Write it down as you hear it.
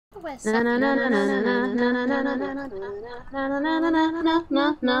where Na na na na na na na na na na na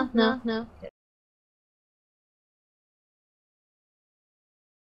na na na na.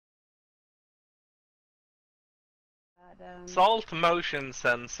 Salt motion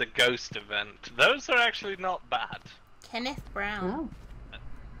sensor ghost event. Those are actually not bad. Kenneth Brown. Oh.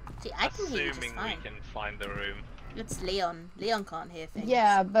 See, I can hear you just Assuming fine. we can find the room. It's Leon. Leon can't hear things.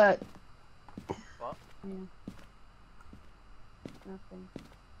 Yeah, but. What? Yeah. Nothing.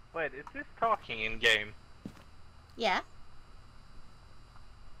 Wait, is this talking in game? Yeah.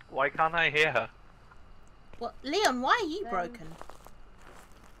 Why can't I hear her? Well, Leon, why are you broken?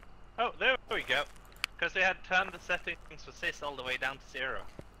 Oh, there we go. Because they had turned the settings for Sys all the way down to 0.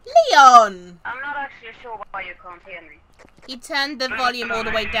 Leon! I'm not actually sure why you can't hear me. He turned the volume all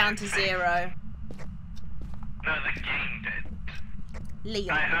the way down to 0. No, the game did.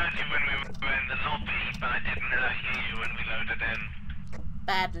 Leon. I heard you when we were in the lobby, but I didn't hear you when we loaded in.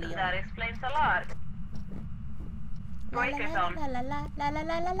 Bad Leon. That explains a lot. Break it on.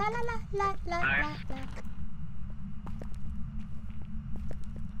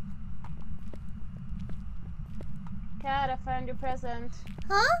 Cat, I found your present.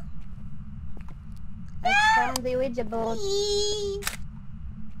 Huh? I found the Ouija board.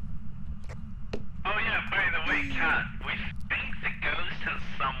 Oh yeah, by the way, Kat, we think the ghost has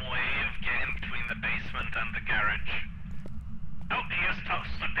some way of getting between the basement and the garage. Oh, he just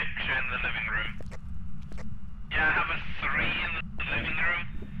tossed a picture in the living room. Yeah, I have a 3 in the living room.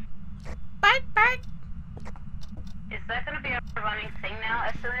 Bark, bark. Is that gonna be a running thing now?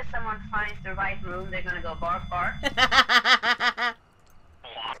 As soon as someone finds the right room, they're gonna go bark bark.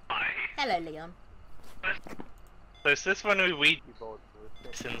 Why? Hello, Leon. So is this one we Ouija board with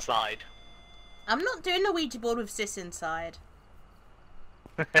this inside? I'm not doing a Ouija board with Sis inside.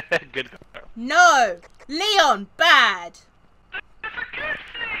 Good girl. No! Leon, bad! It's a good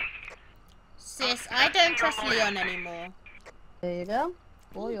thing! Sis, I don't trust Leon anymore. There you go.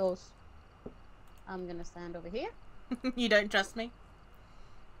 All yours. I'm gonna stand over here. You don't trust me?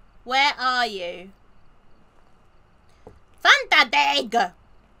 Where are you? Fantadig!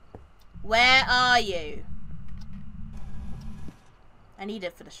 Where are you? I need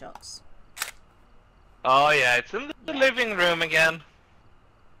it for the shots. Oh yeah, it's in the living room again.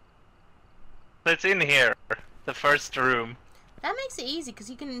 So it's in here, the first room. That makes it easy because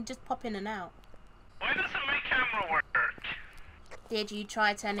you can just pop in and out. Why doesn't my camera work? Did you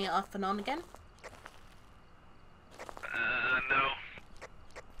try turning it off and on again? No.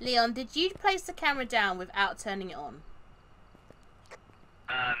 Leon, did you place the camera down without turning it on?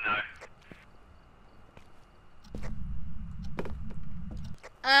 No.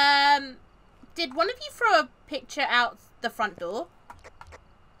 Did one of you throw a picture out the front door?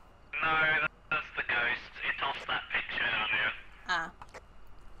 No, that's the ghost. It tossed that picture earlier. Ah.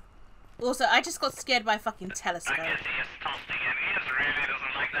 Also, I just got scared by a fucking telescope. I guess he is tossed again. He just really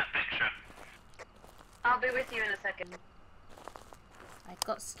doesn't like that picture. I'll be with you in a second. I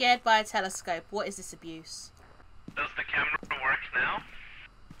got scared by a telescope. What is this abuse? Does the camera work now?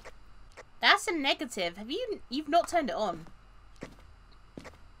 That's a negative. You've not turned it on?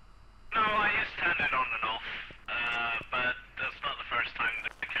 No, I just turned it on and off. But that's not the first time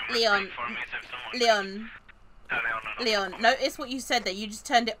the camera's Leon, for me, so if someone Leon, turn it on and off. Leon, notice what you said there. You just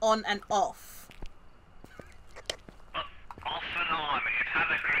turned it on and off. Off and on. It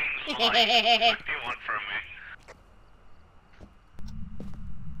had a green light. What do you want from me?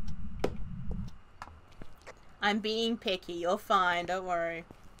 I'm being picky. You're fine. Don't worry.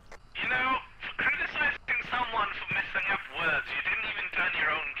 You know, for criticizing someone for messing up words, you didn't even turn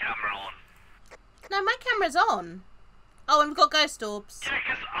your own camera on. No, my camera's on. Oh, and we've got ghost orbs. Yeah,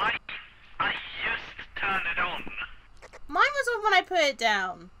 because I just turned it on. Mine was on when I put it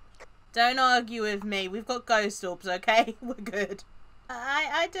down. Don't argue with me. We've got ghost orbs, okay? We're good.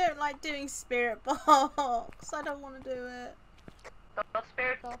 I don't like doing spirit box. I don't want to do it. Got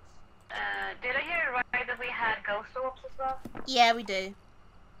spirit box. Did I hear right that we had ghost orbs as well? Yeah, we do.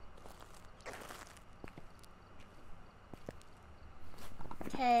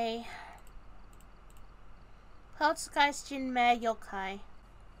 Okay. Poltergeist Mer Yokai.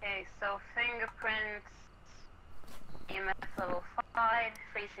 Okay, so fingerprints, EMF level 5,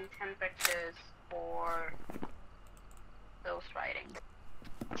 freezing temperatures, or ghost writing.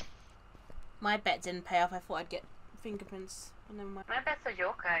 My bet didn't pay off. I thought I'd get fingerprints. But never mind. My bet's a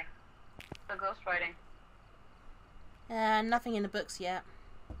yokai. So ghost writing. Nothing in the books yet.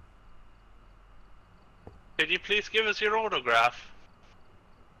 Could you please give us your autograph?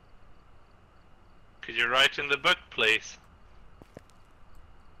 Could you write in the book, please?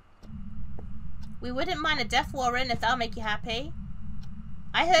 We wouldn't mind a death warrant if that'll make you happy.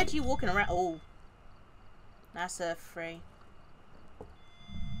 I heard you walking around. Oh. That's a 3.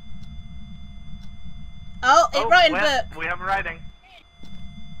 Oh, it wrote in book. We have writing.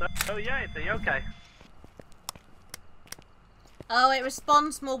 So yeah, it's a yokai. Oh, it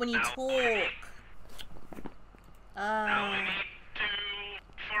responds more when you talk. Now we need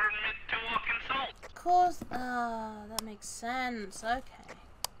for it to walk in salt. Of course. That makes sense. Okay.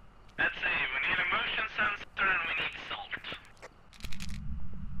 Let's see, we need a motion sensor and we need salt.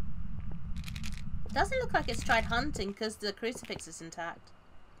 Doesn't look like it's tried hunting because the crucifix is intact.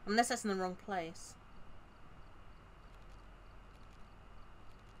 Unless that's in the wrong place.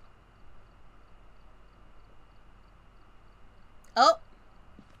 Oh!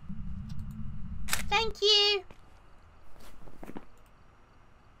 Thank you!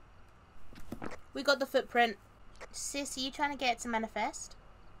 We got the footprint. Sis, are you trying to get it to manifest?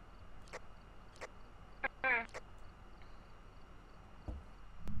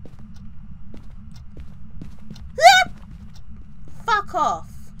 Fuck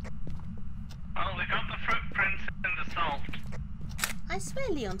off! Oh, we got the footprints in the salt. I swear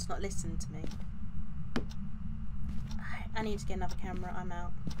Leon's not listening to me. I need to get another camera, I'm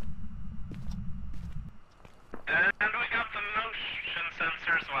out. And we got the motion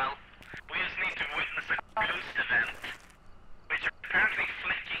sensor as well. We just need to witness a ghost event, which apparently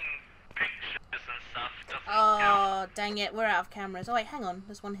flicking pictures and stuff doesn't count. Oh, dang it, we're out of cameras. Oh wait, hang on,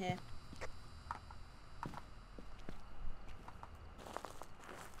 there's one here.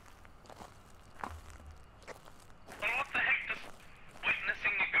 Well, what the heck does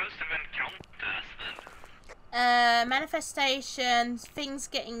witnessing a ghost event count as then? Manifestations, things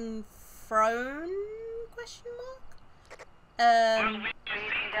getting thrown? Question mark? Well, we just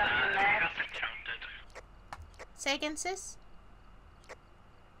seen that, and it hasn't counted. Say again, sis?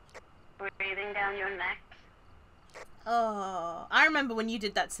 Breathing down your neck. Oh, I remember when you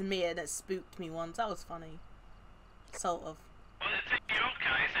did that to me and it spooked me once. That was funny. Sort of. Well, it's a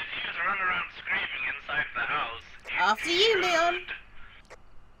yokai, so if you just run around screaming inside the house, After you, Leon.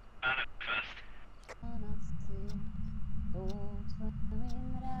 Manifest.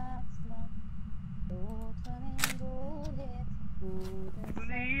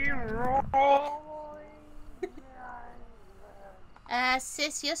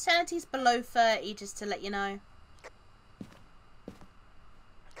 Sis, your sanity's below 30, just to let you know.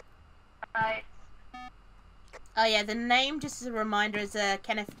 Right. Oh yeah, the name, just as a reminder, is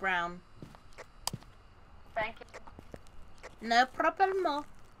Kenneth Brown. Thank you. No problemo.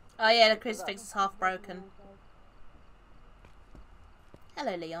 Oh yeah, the crucifix is half broken.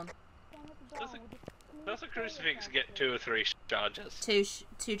 Hello, Leon. Does a crucifix get 2 or 3 charges?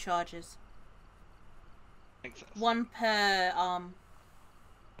 Two charges. Makes sense. 1 per arm.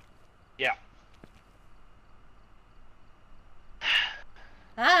 Yeah.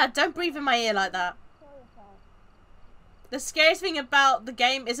 Ah, don't breathe in my ear like that. The scariest thing about the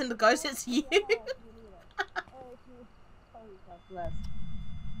game isn't the ghost, it's you.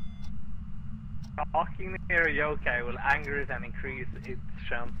 Talking near a yokai will anger it and increase its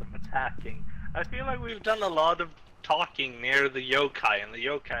chance of attacking. I feel like we've done a lot of talking near the yokai, and the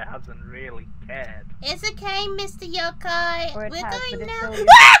yokai hasn't really cared. It's okay, Mr. Yokai. Or it We're has, going but now. it's still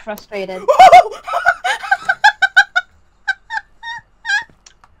frustrated.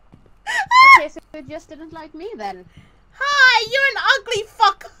 Okay, so you just didn't like me then. Hi, you're an ugly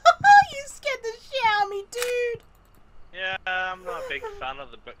fucker. You scared the shit out of me, dude. Yeah, I'm not a big fan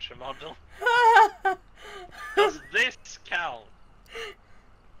of the butcher model. Does this count?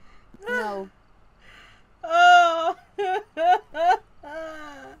 No. Oh.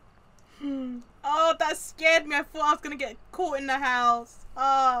 Oh, that scared me. I thought I was gonna get caught in the house.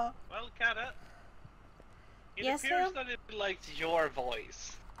 Oh. Well, Kata, it Yes, appears sir? that it likes your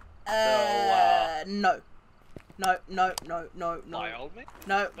voice. No. No. By all means.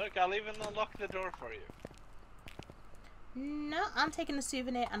 No. Look, I'll even unlock the door for you. No, I'm taking a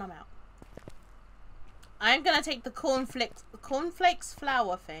souvenir and I'm out. I'm gonna take the cornflakes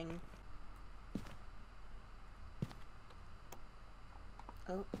flour thing.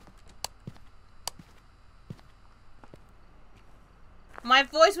 Oh. My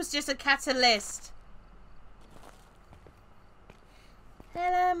voice was just a catalyst.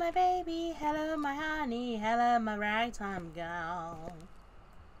 Hello, my baby. Hello, my honey. Hello, my ragtime gal.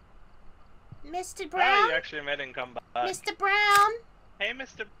 Mr. Oh, Brown? you actually made him come back. Mr. Brown? Hey,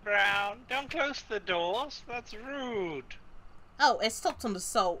 Mr. Brown, don't close the doors. That's rude. Oh, it stopped on the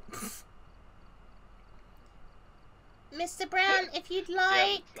salt. Mr. Brown, if you'd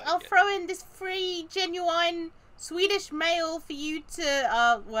like, looks like I'll it. throw in this free, genuine Swedish mail for you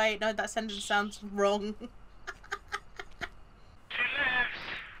to, wait, no, that sentence sounds wrong. She lives!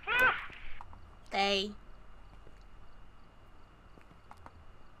 A.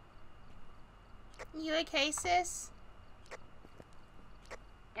 You okay, sis?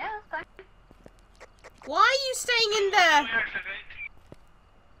 Yeah, that's fine. Why are you staying in there?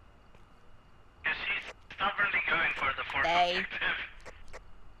 Because she's stubbornly going for the fourth Stay. objective.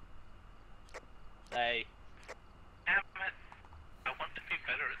 Hey. Damn it. I want to be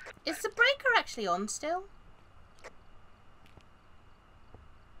better at this. Is the breaker actually on still?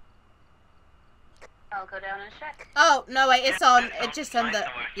 I'll go down and check. Oh, no wait, it's on. it's It's on. just under. Lights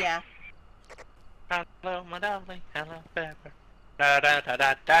are working. Yeah. Hello, my darling. Hello, baby. Da da da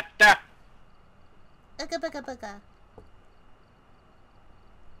da da da. Booga booga booga.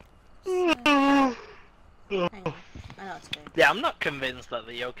 Hang on. I know what to do. Yeah, I'm not convinced that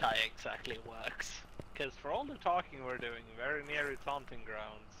the yokai exactly works. Because for all the talking we're doing very near its haunting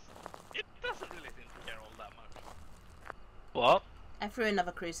grounds, it doesn't really seem to care all that much. What? I threw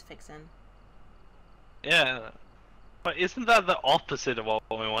another crucifix in. Yeah. But isn't that the opposite of what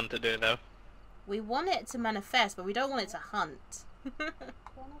we want to do, though? We want it to manifest, but we don't want it to hunt.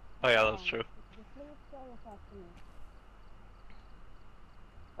 Oh yeah, that's true.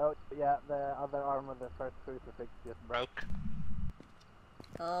 Oh, yeah, the other arm of the first crucifix just broke.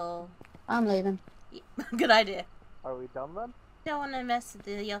 Oh. I'm leaving. Yeah, good idea. Are we done then? Don't want to mess with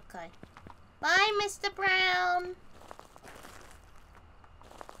the yokai. Bye, Mr. Brown.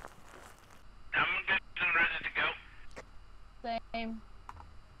 I'm good and ready to go. Same.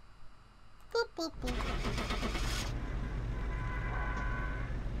 Boop, boop, boop.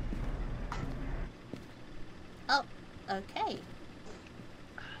 Oh, okay.